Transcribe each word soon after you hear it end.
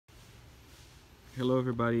Hello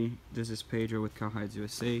everybody, this is Pedro with Cowhides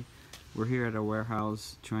USA. We're here at our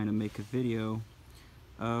warehouse trying to make a video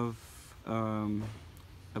of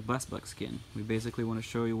a Blesbok skin. We basically want to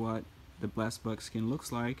show you what the Blesbok skin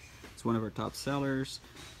looks like. It's one of our top sellers.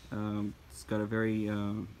 It's got a very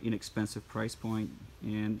inexpensive price point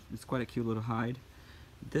and it's quite a cute little hide.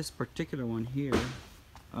 This particular one here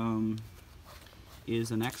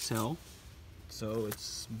is an XL, so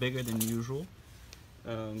it's bigger than usual.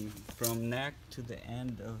 From neck to the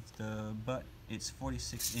end of the butt, it's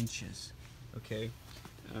 46 inches. Okay,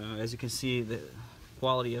 as you can see, the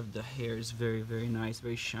quality of the hair is very nice,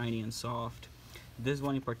 very shiny and soft. This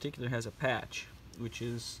one in particular has a patch, which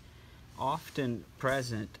is often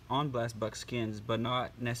present on Blesbok skins, but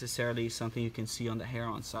not necessarily something you can see on the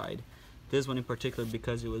hair-on side. This one in particular,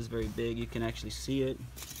 because it was very big, you can actually see it.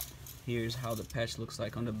 Here's how the patch looks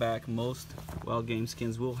like on the back. Most wild game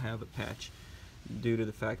skins will have a patch due to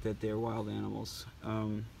the fact that they're wild animals.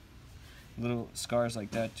 Little scars like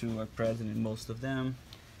that too are present in most of them.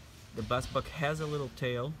 The Blesbok has a little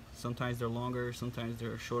tail. Sometimes they're longer, sometimes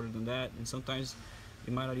they're shorter than that, and sometimes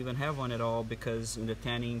you might not even have one at all because in the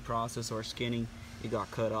tanning process or skinning it got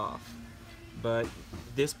cut off. But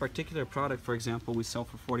this particular product, for example, we sell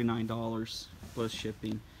for $49 plus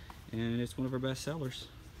shipping, and it's one of our best sellers.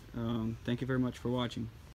 Thank you very much for watching.